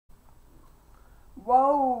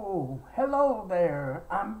Whoa! Hello there!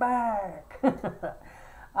 I'm back!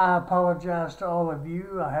 I apologize to all of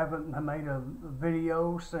you. I haven't made a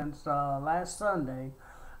video since last Sunday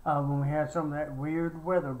when we had some of that weird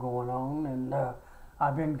weather going on, and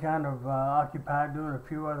I've been kind of occupied doing a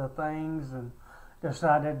few other things and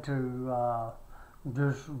decided to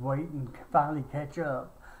just wait and finally catch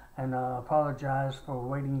up. And apologize for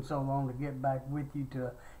waiting so long to get back with you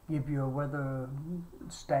to give you a weather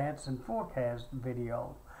stats and forecast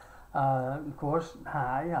video. Of course,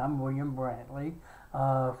 hi, I'm William Brantley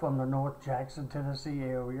from the North Jackson, Tennessee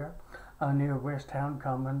area near Westtown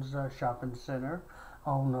Commons Shopping Center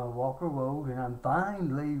on Walker Road, and I'm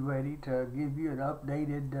finally ready to give you an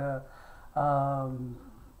updated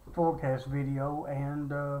forecast video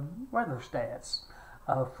and weather stats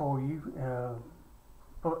for you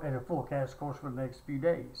and a forecast, of course, for the next few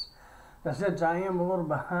days. Now, since I am a little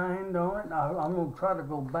behind on it, I'm going to try to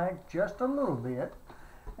go back just a little bit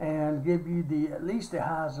and give you at least the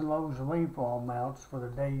highs and lows and rainfall amounts for the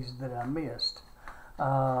days that I missed,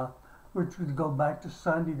 which would go back to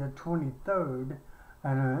Sunday the 23rd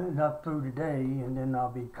and up through today, and then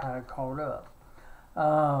I'll be kind of caught up.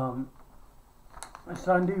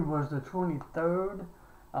 Sunday was the 23rd.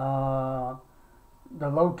 The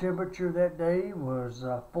low temperature that day was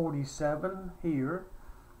 47 here.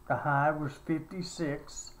 The high was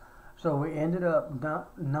 56. So we ended up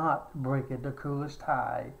not breaking the coolest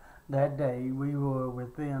high that day. We were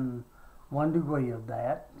within 1 degree of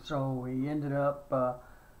that. So we ended up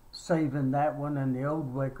saving that one, and the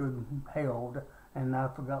old record held. And I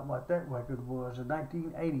forgot what that record was, in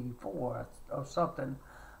 1984 or something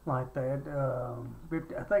like that.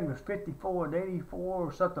 I think it was 54 and 84 or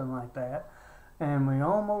something like that. And we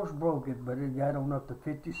almost broke it, but it got on up to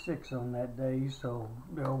 56 on that day, so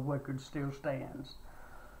the old record still stands.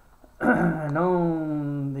 And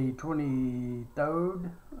on the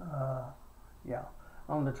 23rd,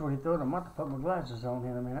 on the 23rd, I'm about to put my glasses on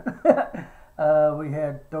in a minute, we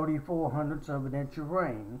had 34 hundredths of an inch of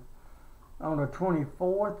rain. On the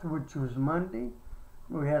 24th, which was Monday,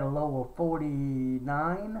 we had a low of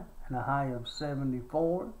 49 and a high of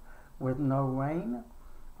 74 with no rain.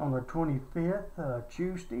 On the 25th,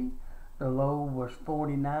 Tuesday, the low was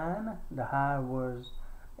 49, the high was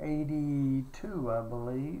 82, I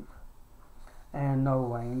believe, and no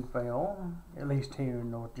rain fell, at least here in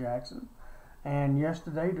North Jackson. And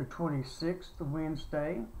yesterday, the 26th,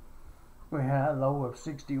 Wednesday, we had a low of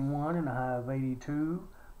 61 and a high of 82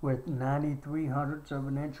 with 93 hundredths of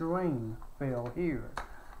an inch of rain fell here.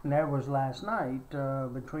 And that was last night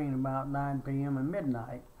between about 9 p.m. and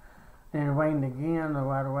midnight. And it rained again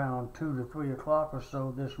right around 2 to 3 o'clock or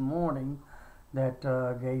so this morning. That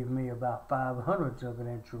gave me about 5 hundredths of an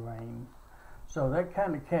inch of rain. So that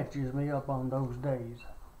kind of catches me up on those days.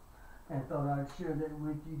 And thought I'd share that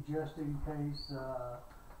with you just in case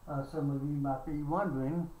some of you might be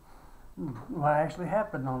wondering what actually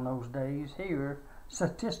happened on those days here,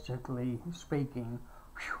 statistically speaking.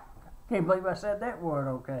 Whew, can't believe I said that word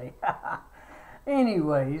okay.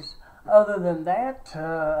 Anyways, other than that,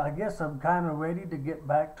 I guess I'm kind of ready to get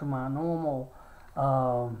back to my normal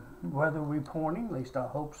weather reporting. At least I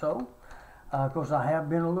hope so. Of course, I have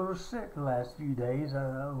been a little sick the last few days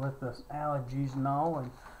with the allergies and all, and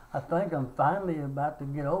I think I'm finally about to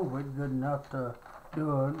get over it good enough to do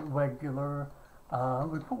a regular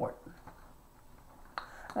report.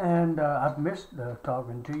 And I've missed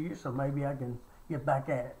talking to you, so maybe I can get back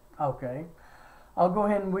at it. Okay. I'll go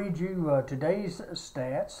ahead and read you today's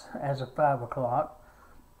stats as of 5 o'clock,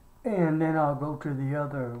 and then I'll go to the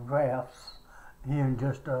other graphs here in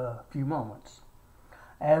just a few moments.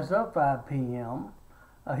 As of 5 p.m.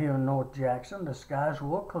 Here in North Jackson, the skies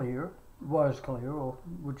were clear, or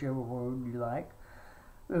whichever word you like.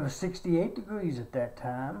 It was 68 degrees at that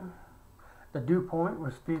time. The dew point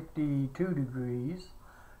was 52 degrees.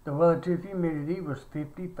 The relative humidity was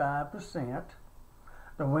 55%.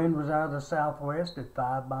 The wind was out of the southwest at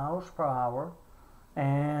 5 miles per hour,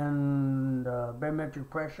 and barometric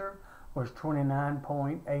pressure was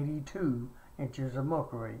 29.82 inches of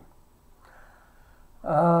mercury.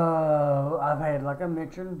 I've had, like I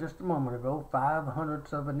mentioned just a moment ago, 5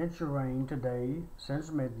 hundredths of an inch of rain today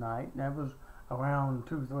since midnight. That was around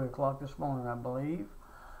 2 or 3 o'clock this morning, I believe.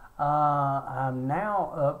 I'm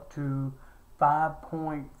now up to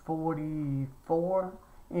 5.44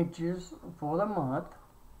 inches for the month.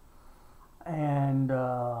 And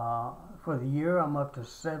for the year, I'm up to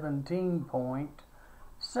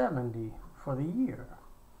 17.70 for the year.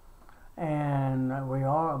 And we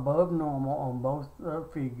are above normal on both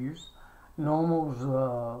figures. Normal's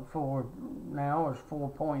for now is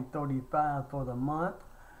 4.35 for the month,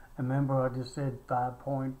 Remember, I just said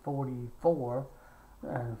 5.44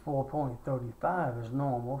 and 4.35 is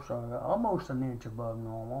normal, so almost an inch above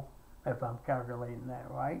normal, if I'm calculating that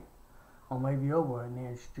right, or maybe over an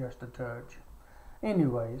inch, just a touch.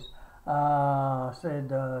 Anyways,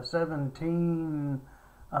 said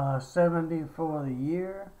 1770 for the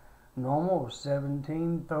year. Normal was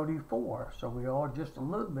 1734, so we are just a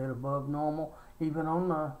little bit above normal, even on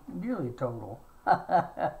the yearly total.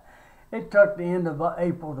 It took the end of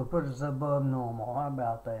April to put us above normal. How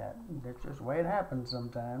about that? That's just the way it happens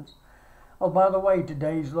sometimes. Oh, by the way,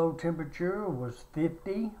 today's low temperature was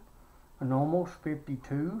 50, normal's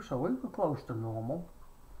 52, so we were close to normal.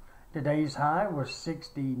 Today's high was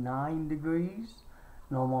 69 degrees,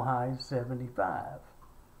 normal high is 75.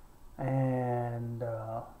 And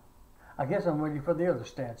I guess I'm ready for the other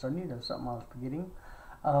stats. I knew there was something I was forgetting.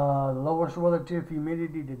 The lowest relative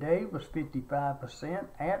humidity today was 55%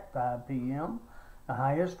 at 5 p.m. The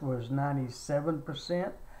highest was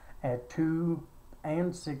 97% at 2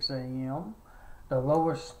 and 6 a.m. The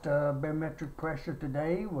lowest barometric pressure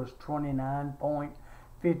today was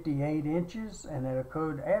 29.58 inches, and that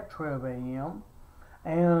occurred at 12 a.m.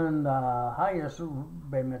 And the highest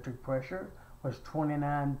barometric pressure was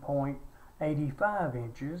 29.85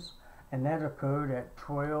 inches, and that occurred at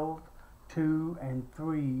 12, 2, and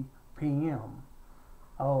 3 p.m.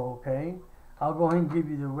 Oh, okay. I'll go ahead and give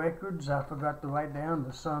you the records. I forgot to write down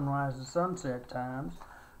the sunrise and sunset times,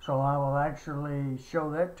 so I will actually show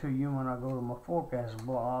that to you when I go to my forecast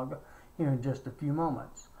blog here in just a few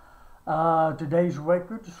moments. Today's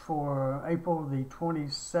records for April the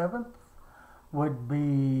 27th would be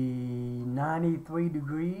 93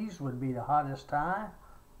 degrees, would be the hottest high.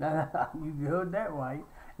 You heard that right.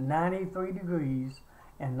 93 degrees.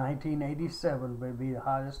 And 1987 would be the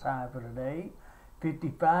hottest high for today.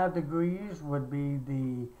 55 degrees would be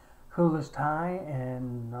the coolest high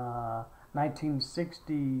in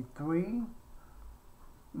 1963,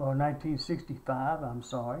 or 1965, I'm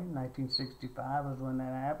sorry. 1965 is when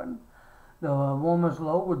that happened. The warmest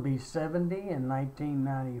low would be 70 in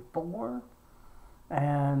 1994.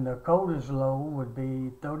 And the coldest low would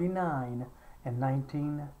be 39 in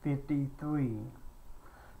 1953.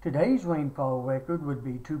 Today's rainfall record would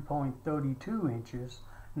be 2.32 inches,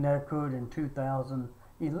 and that occurred in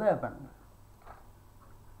 2011.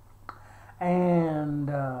 And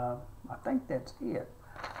I think that's it.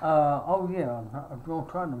 Oh yeah, I'm going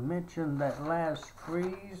to try to mention that last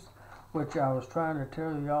freeze, which I was trying to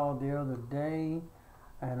tell y'all the other day,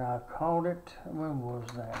 and I caught it. When was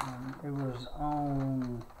that? It was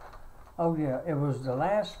on, oh yeah, it was the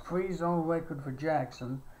last freeze on record for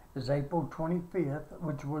Jackson. Is April 25th,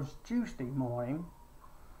 which was Tuesday morning,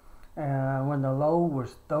 when the low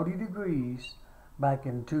was 30 degrees back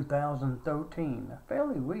in 2013,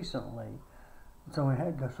 fairly recently. So we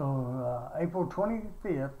had April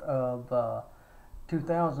 25th of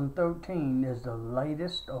 2013 is the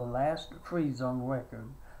latest or last freeze on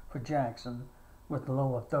record for Jackson, with the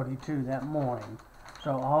low of 32 that morning.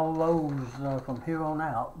 So all lows from here on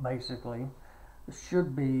out, basically,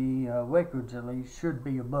 should be, records at least, should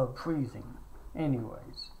be above freezing.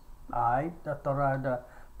 Anyways, alright, I thought I'd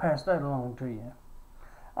pass that along to you.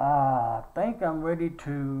 I think I'm ready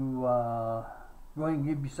to go ahead and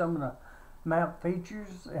give you some of the map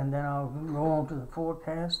features, and then I'll go on to the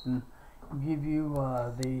forecast and give you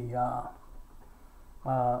the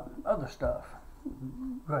other stuff,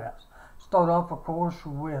 graphs. Start off, of course,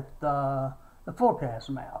 with the forecast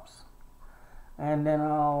maps. And then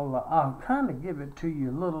I'll kind of give it to you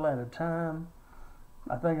a little at a time.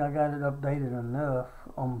 I think I got it updated enough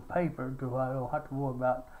on paper to where I don't have to worry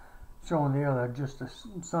about showing the other, just the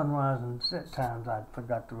sunrise and set times I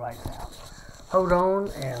forgot to write down. Hold on,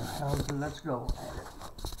 and let's go at it.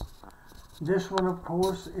 This one, of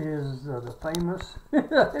course, is the famous,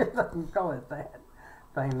 if I can call it that,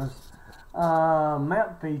 famous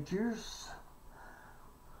map features.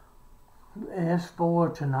 As for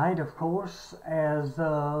tonight, of course, as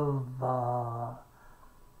of 4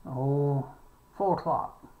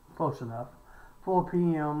 o'clock, close enough, 4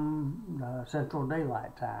 p.m. Central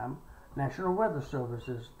Daylight Time, National Weather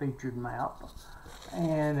Service's featured map.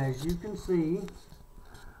 And as you can see,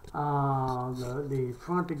 the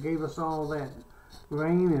front that gave us all that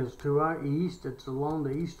rain is to our east. It's along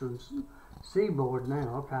the eastern seaboard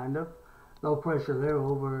now, kind of. Low pressure there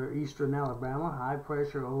over eastern Alabama, high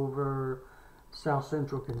pressure over south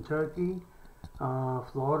central Kentucky.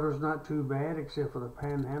 Florida's not too bad, except for the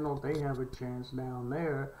Panhandle. They have a chance down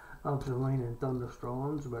there of some rain and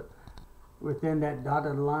thunderstorms, but within that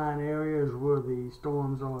dotted line area is where the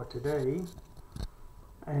storms are today.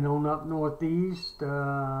 And on up northeast,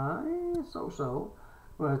 so-so.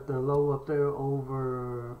 with the low up there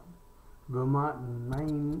over Vermont and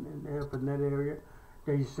Maine and up in that area.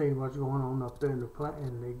 There you see what's going on up there in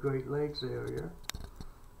the Great Lakes area.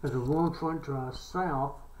 There's a warm front to our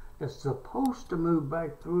south that's supposed to move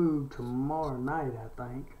back through tomorrow night, I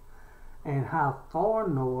think. And how far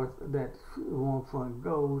north that warm front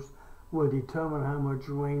goes will determine how much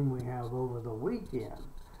rain we have over the weekend.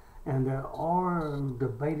 And there are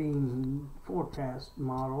debating forecast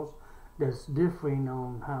models that's differing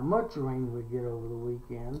on how much rain we get over the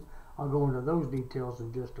weekend. I'll go into those details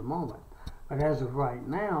in just a moment. But as of right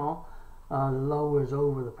now, the low is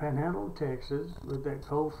over the Panhandle of Texas with that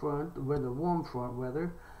cold front, with the warm front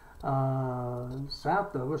weather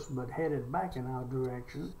south of us, but headed back in our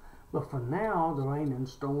direction. But for now, the rain and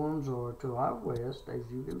storms are to our west, as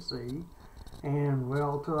you can see, and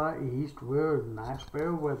well to our east. We're a nice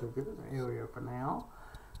fair weather area for now.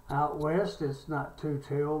 Out west, it's not too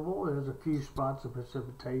terrible. There's a few spots of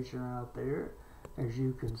precipitation out there, as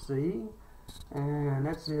you can see. And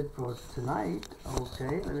that's it for tonight.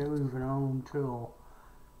 Okay, and then moving on till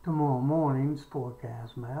tomorrow morning's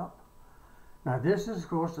forecast map. Now this is, of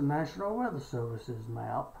course, the National Weather Service's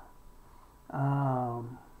map.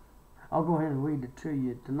 I'll go ahead and read it to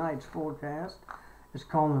you. Tonight's forecast is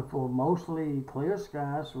calling for mostly clear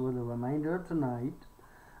skies for the remainder of tonight.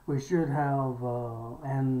 We should have,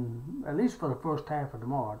 and at least for the first half of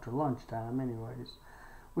tomorrow, to lunchtime anyways,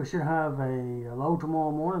 we should have a low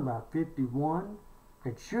tomorrow morning, about 51.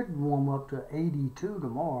 It should warm up to 82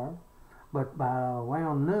 tomorrow, but by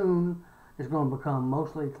around noon, it's going to become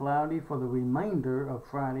mostly cloudy for the remainder of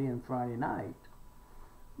Friday and Friday night.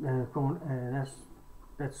 And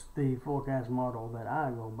that's the forecast model that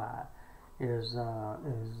I go by, is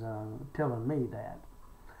telling me that.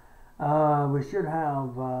 We should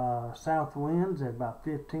have south winds at about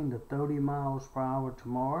 15 to 30 miles per hour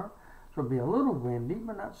tomorrow. So it'll be a little windy,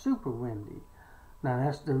 but not super windy. Now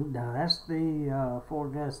that's the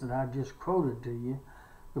forecast that I just quoted to you.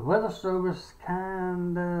 The Weather Service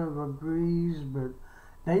kind of agrees, but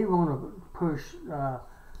they want to push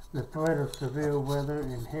the threat of severe weather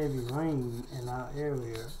and heavy rain in our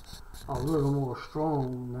area a little more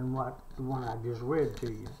strong than what the one I just read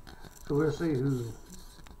to you. So we'll see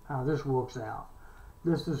how this works out.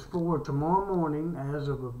 This is for tomorrow morning as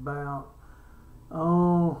of about 5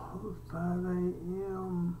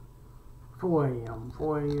 a.m., 4 a.m.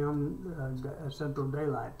 Central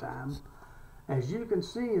Daylight Time. As you can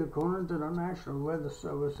see, according to the National Weather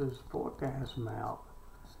Service's forecast map,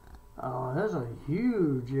 there's a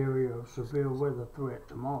huge area of severe weather threat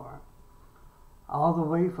tomorrow, all the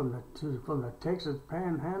way from the Texas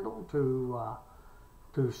Panhandle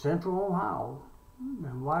to Central Ohio,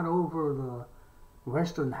 and right over the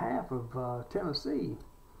western half of Tennessee.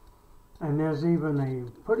 And there's even a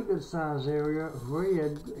pretty good size area of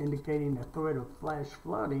red indicating a threat of flash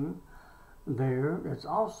flooding there. It's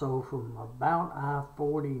also from about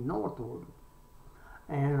I-40 northward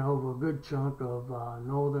and over a good chunk of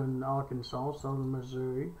northern Arkansas, southern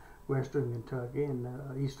Missouri, western Kentucky, and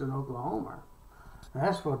eastern Oklahoma.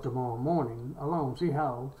 That's for tomorrow morning alone. See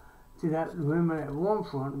that, remember that warm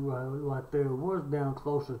front right there was down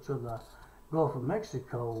closer to the Gulf of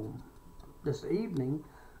Mexico this evening,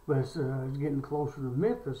 but it's getting closer to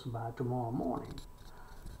Memphis by tomorrow morning.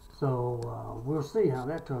 So we'll see how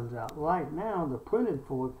that turns out. Right now, the printed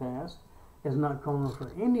forecast is not calling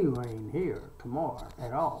for any rain here tomorrow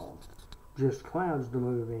at all. Just clouds to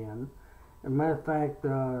move in. As a matter of fact,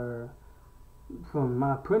 from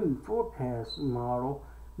my printed forecast model,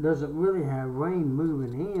 doesn't really have rain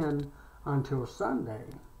moving in until Sunday.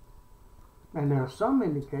 And there are some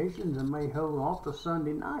indications it may hold off to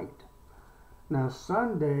Sunday night. Now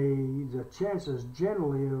Sunday, the chances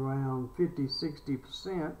generally around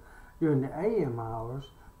 50-60% during the AM hours,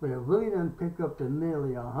 but it really doesn't pick up to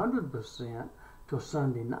nearly 100% till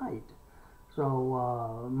Sunday night.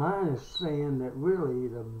 So mine is saying that really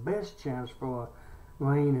the best chance for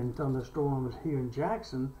rain and thunderstorms here in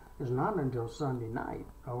Jackson is not until Sunday night,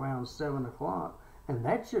 around 7 o'clock, and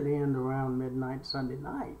that should end around midnight Sunday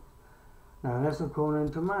night. Now that's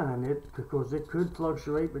according to mine, because it could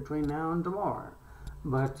fluctuate between now and tomorrow.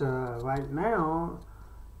 But right now,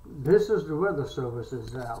 this is the Weather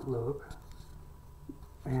Service's outlook,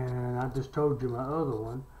 and I just told you my other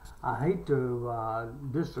one. I hate to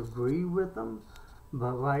disagree with them,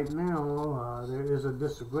 but right now there is a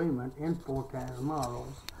disagreement in forecast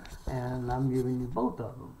models, and I'm giving you both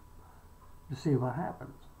of them to see what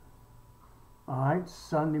happens. Alright,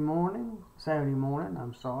 Saturday morning, Saturday morning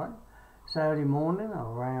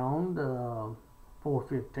around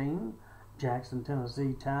 4:15 Jackson,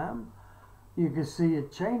 Tennessee time. you can see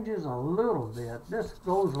it changes a little bit. This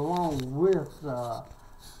goes along with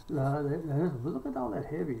look at all that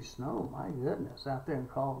heavy snow. My goodness, out there in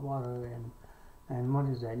Colorado and what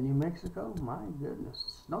is that, New Mexico? My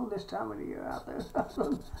goodness, snow this time of the year out there.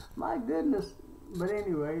 My goodness. But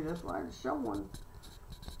anyway, that's why it's showing.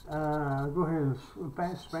 Go ahead and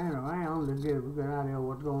span around to get a good idea of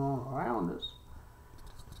what's going on around us.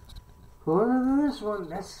 Well, this one,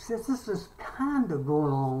 this is kind of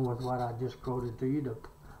going along with what I just quoted to you,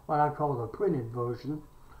 what I call the printed version.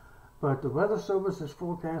 But the Weather Service is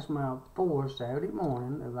forecasting Mount 4 Saturday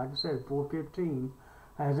morning, and like I said, 4:15,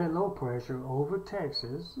 has that low pressure over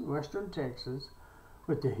Texas, western Texas,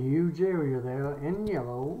 with the huge area there in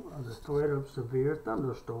yellow of the threat of severe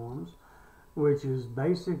thunderstorms, which is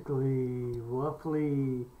basically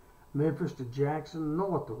roughly Memphis to Jackson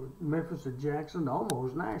northward, Memphis to Jackson,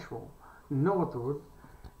 almost Nashville northward,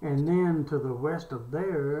 and then to the west of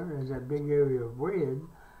there is that big area of red.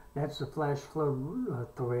 That's the flash flood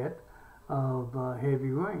threat of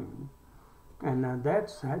heavy rain, and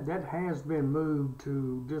that has been moved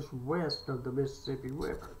to just west of the Mississippi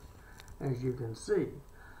River, as you can see.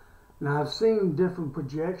 Now I've seen different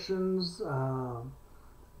projections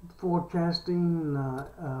forecasting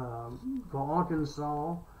for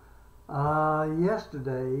Arkansas.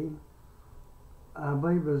 Yesterday, I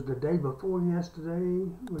believe it was the day before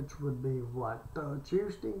yesterday, which would be what,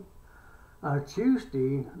 Tuesday?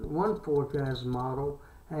 Tuesday, one forecast model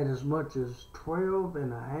had as much as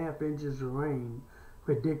 12.5 inches of rain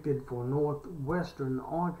predicted for northwestern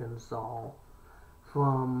Arkansas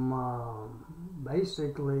from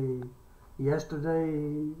basically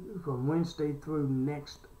yesterday, from Wednesday through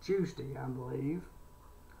next Tuesday, I believe.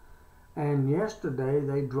 And yesterday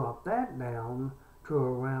they dropped that down to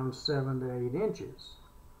around 7 to 8 inches.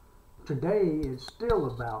 Today it's still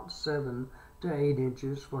about 7 to 8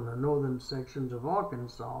 inches for the northern sections of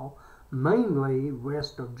Arkansas, mainly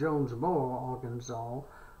west of Jonesboro, Arkansas,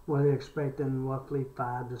 where they're expecting roughly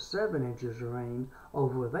 5 to 7 inches of rain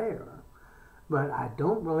over there. But I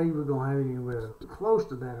don't believe we're going to have anywhere close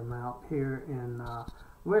to that amount here in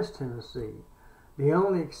West Tennessee. The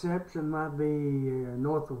only exception might be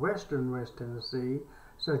northwestern West Tennessee,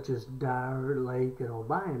 such as Dyer, Lake, and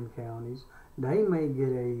Obion counties. They may get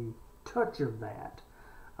a touch of that,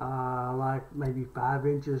 like maybe 5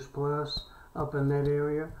 inches plus up in that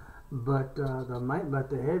area. But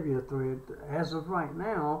the heavier threat, as of right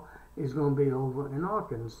now, is going to be over in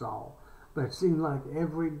Arkansas. But it seems like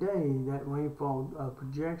every day that rainfall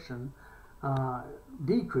projection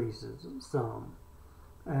decreases some.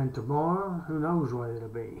 And tomorrow, who knows what it'll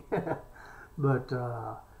be. But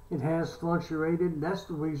it has fluctuated. That's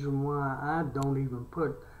the reason why I don't even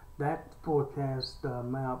put that forecast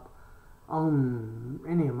map on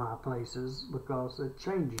any of my places, because it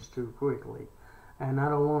changes too quickly. And I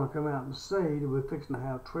don't want to come out and say that we're fixing to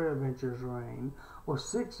have 12 inches of rain or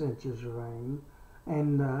 6 inches of rain,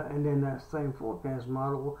 and then that same forecast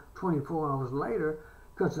model 24 hours later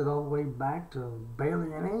cuts it all the way back to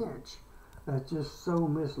barely an inch. That's just so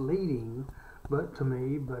misleading, but to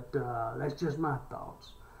me. But that's just my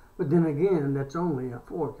thoughts. But then again, that's only a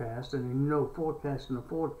forecast, and you know, forecasting a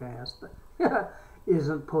forecast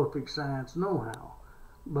isn't perfect science know-how.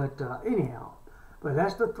 But anyhow, but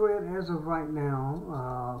that's the threat as of right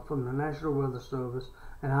now from the National Weather Service,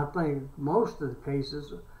 and I think most of the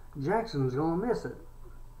cases, Jackson's going to miss it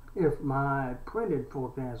if my printed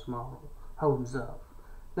forecast model holds up.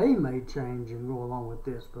 They may change and go along with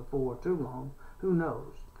this before too long. Who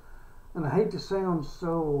knows? And I hate to sound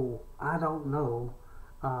so I don't know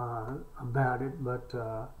about it, but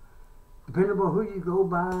depending on who you go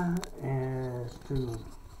by as to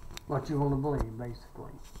what you want to believe,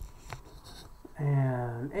 basically.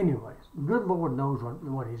 And anyways, good Lord knows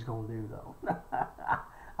what he's going to do, though.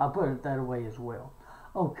 I'll put it that way as well.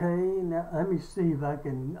 Okay, now let me see if I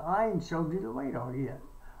ain't showed you the radar yet.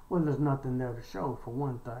 Well, there's nothing there to show, for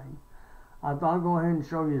one thing. I'll go ahead and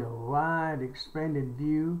show you the wide expanded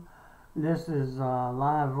view. This is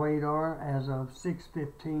live radar as of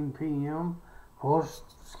 6:15 p.m. Of course,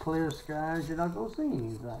 it's clear skies. You're not going to see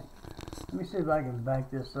anything. Let me see if I can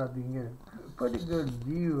back this up. You can get a pretty good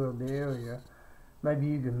view of the area. Maybe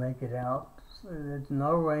you can make it out. There's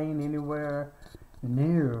no rain anywhere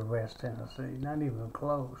near West Tennessee, not even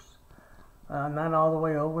close. Not all the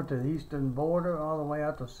way over to the eastern border, all the way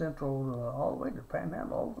out to central, all the way to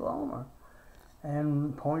Panhandle, Oklahoma,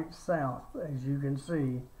 and point south. As you can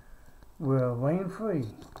see, we're rain-free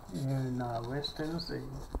in West Tennessee.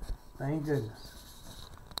 Thank goodness.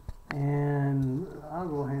 And I'll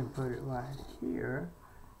go ahead and put it right here.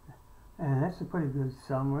 And that's a pretty good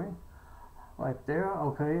summary. right there.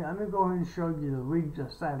 Okay, let me go ahead and show you the region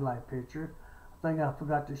satellite picture. I think I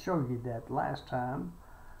forgot to show you that last time.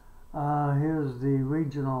 Here's the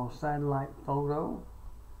regional satellite photo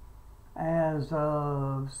as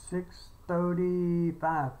of 6:30,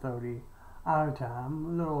 5:30 our time, a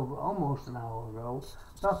little over, almost an hour ago,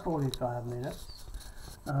 about 45 minutes.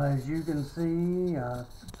 As you can see,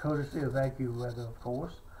 courtesy of AccuWeather, of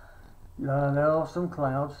course, there are some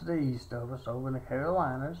clouds to the east of us over in the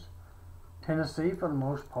Carolinas. Tennessee, for the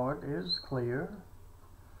most part, is clear.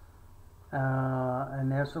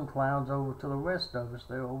 And there's some clouds over to the west of us.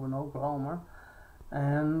 They're over in Oklahoma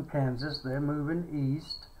and Kansas. They're moving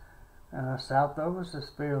east. South of us is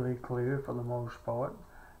fairly clear for the most part.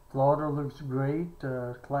 Florida looks great.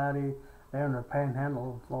 Cloudy there in the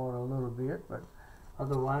panhandle of Florida a little bit, but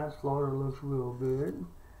otherwise Florida looks real good.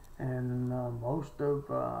 And most of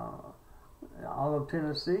all of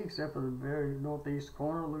Tennessee, except for the very northeast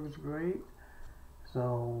corner, looks great.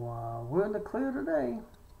 So we're in the clear today.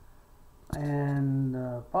 And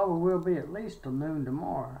probably will be at least till noon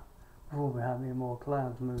tomorrow before we have any more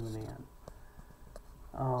clouds moving in.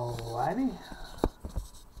 Alrighty.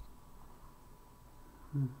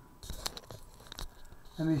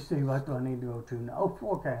 Let me see, what do I need to go to now? Oh,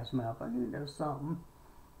 forecast map. I knew there was something.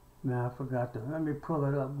 Now I forgot to. Let me pull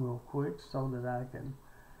it up real quick so that I can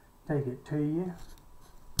take it to you.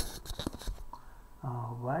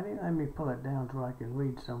 Alrighty, let me pull it down so I can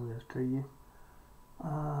read some of this to you.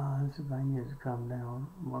 Let's see if I can get it to come down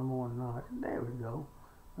one more notch. There we go.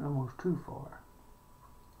 Almost too far.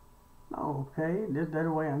 Okay,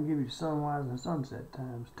 that way I can give you sunrise and sunset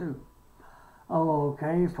times too.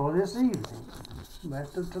 Okay, for this evening,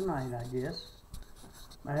 rest of tonight, I guess.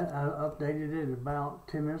 I updated it about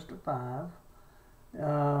 10 minutes to 5.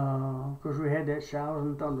 Of course, we had that showers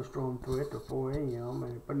and thunderstorm threat till 4 a.m.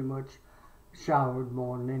 and it pretty much showered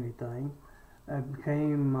more than anything. It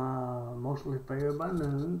became mostly fair by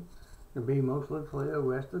noon. It'll be mostly clear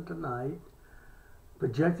rest of tonight.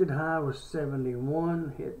 Projected high was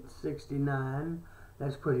 71, hit 69.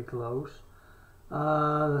 That's pretty close.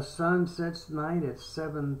 The sun sets tonight at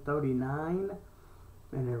 7:39,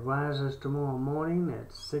 and it rises tomorrow morning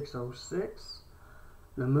at 6:06.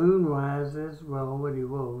 The moon rises, well, already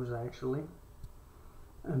rose actually,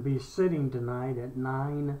 and be setting tonight at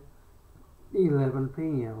 9:11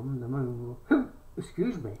 p.m. The moon will,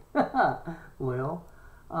 excuse me. Well,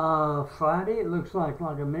 Friday it looks like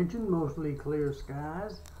I mentioned, mostly clear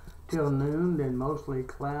skies till noon, then mostly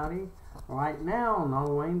cloudy. Right now,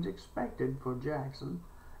 no rain's expected for Jackson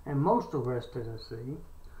and most of West Tennessee,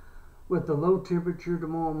 with the low temperature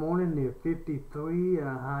tomorrow morning near 53 and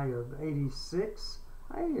a high of 86.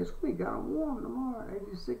 Hey, it's going to be kind of warm tomorrow,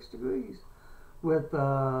 86 degrees, with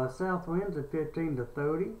south winds at 15 to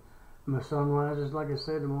 30. And the sun rises, like I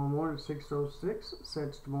said, tomorrow morning at 6:06,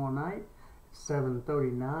 sets tomorrow night at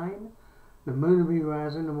 7:39. The moon will be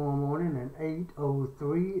rising tomorrow morning at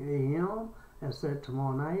 8:03 a.m. and set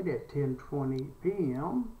tomorrow night at 10:20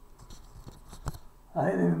 p.m.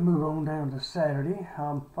 Then move on down to Saturday.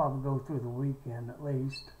 I'll probably go through the weekend at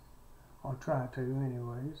least. I'll try to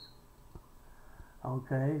anyways.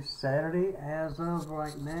 Okay, Saturday as of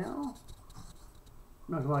right now,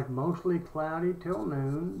 looks like mostly cloudy till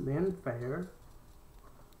noon, then fair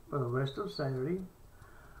for the rest of Saturday,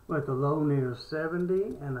 with a low near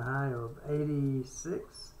 70 and a high of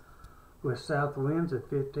 86, with south winds at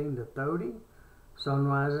 15 to 30. Sun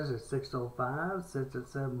rises at 6:05, sets at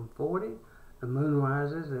 7:40. The moon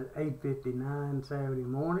rises at 8:59 Saturday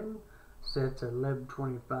morning, sets at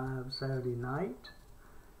 11:25 Saturday night.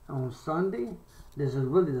 On Sunday, this is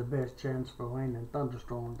really the best chance for rain and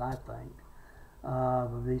thunderstorms, I think.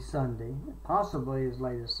 Will be Sunday, possibly as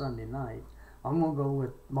late as Sunday night. I'm going to go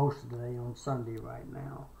with most of the day on Sunday right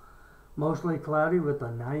now. Mostly cloudy with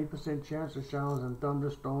a 90% chance of showers and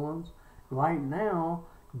thunderstorms. Right now,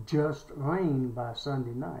 just rain by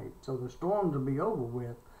Sunday night. So the storms will be over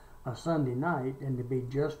with Sunday night, and to be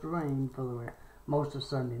just rain for the most of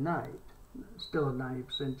Sunday night. Still a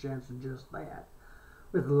 90% chance of just that.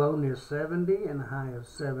 With a low near 70 and a high of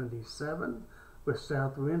 77, with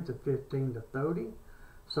south winds at 15 to 30.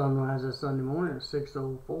 Sun rises Sunday morning at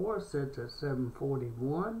 6:04, sets at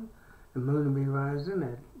 7:41. The moon will be rising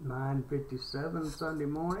at 9:57 Sunday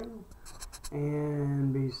morning,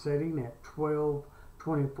 and be setting at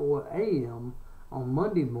 12:24 a.m. on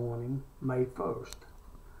Monday morning, May 1st.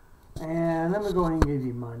 And let me go ahead and give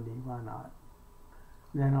you Monday, why not?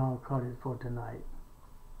 Then I'll cut it for tonight,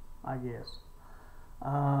 I guess.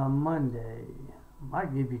 Monday,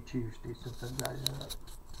 might give you Tuesday since I got it up.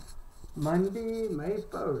 Monday, May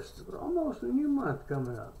 1st, almost a new month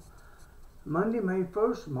coming up. Monday, May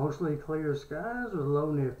 1st, mostly clear skies with a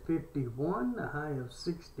low near 51, a high of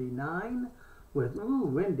 69. With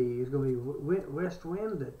windy, it's going to be west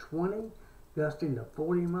winds at 20, gusting to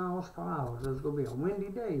 40 miles per hour. So it's going to be a windy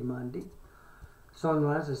day Monday.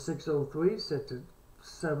 Sunrise at 6:03, set at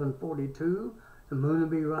 7:42. The moon will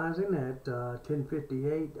be rising at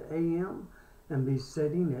 10:58 a.m. and be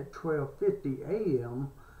setting at 12:50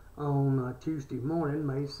 a.m. on Tuesday morning,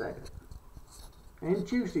 May 2nd. And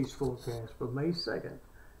Tuesday's forecast for May 2nd.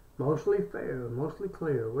 Mostly fair, mostly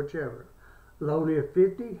clear, whichever. Low near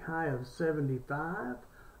 50, high of 75,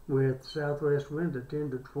 with southwest winds at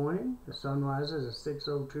 10 to 20. The sun rises at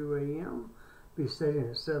 6:02 a.m., be setting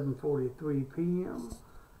at 7:43 p.m.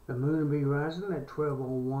 The moon will be rising at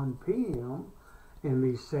 12:01 p.m. and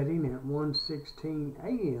be setting at 1:16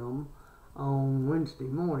 a.m. on Wednesday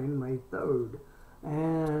morning, May 3rd.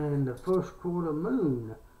 And the first quarter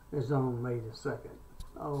moon is on May the 2nd.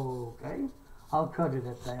 Okay, I'll cut it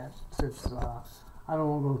at that since I don't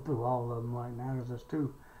want to go through all of them right now because there's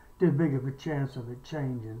too big of a chance of it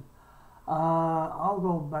changing. I'll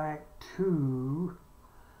go back to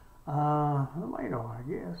later, I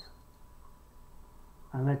guess,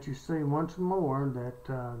 and let you see once more that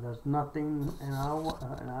there's nothing in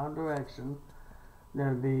our direction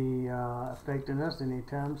that'll be affecting us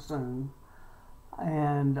anytime soon.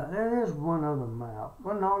 And there is one other map.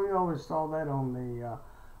 Well, no, you always saw that on the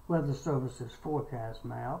Weather Service's forecast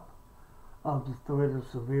map of the threat of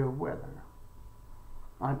severe weather.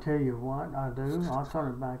 I tell you what I do. I'll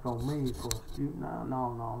turn it back on me for a few. No,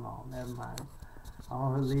 never mind.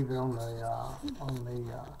 I'll leave it on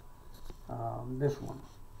this one,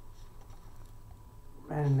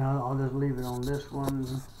 and I'll just leave it on this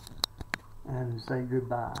one and say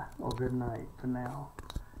goodbye or good night for now.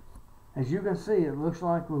 As you can see, it looks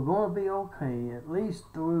like we're going to be okay, at least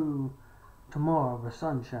through tomorrow with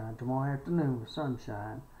sunshine, tomorrow afternoon with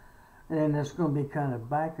sunshine. And it's going to be kind of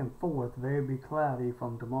back and forth, very cloudy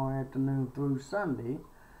from tomorrow afternoon through Sunday.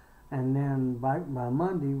 And then by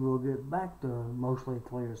Monday, we'll get back to mostly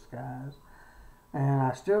clear skies. And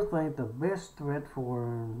I still think the best threat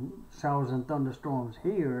for showers and thunderstorms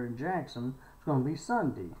here in Jackson is going to be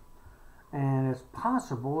Sunday. And it's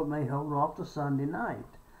possible it may hold off to Sunday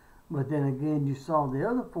night. But then again, you saw the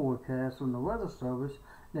other forecast from the Weather Service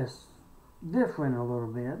that's different a little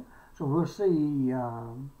bit. So we'll see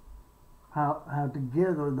how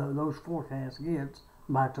together those forecasts gets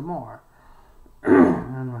by tomorrow.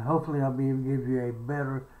 And hopefully I'll be able to give you a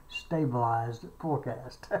better stabilized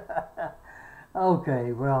forecast.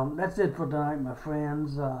 Okay, well, that's it for tonight, my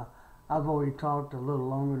friends. I've already talked a little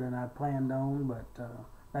longer than I planned on, but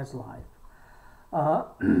that's life.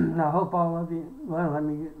 Now, I hope all of you, well,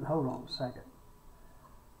 hold on a second.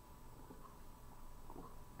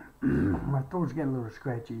 My throat's getting a little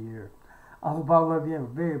scratchy here. I hope all of you have a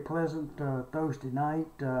very pleasant Thursday night,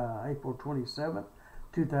 April 27th,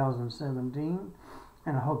 2017.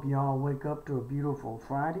 And I hope you all wake up to a beautiful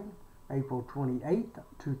Friday, April 28th,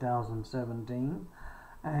 2017.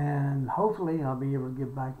 And hopefully I'll be able to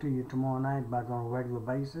get back to you tomorrow night back on a regular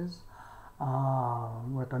basis.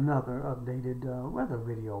 With another updated weather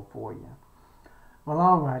video for you. Well,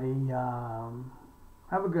 alrighty.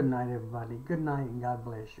 Have a good night, everybody. Good night, and God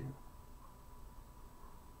bless you.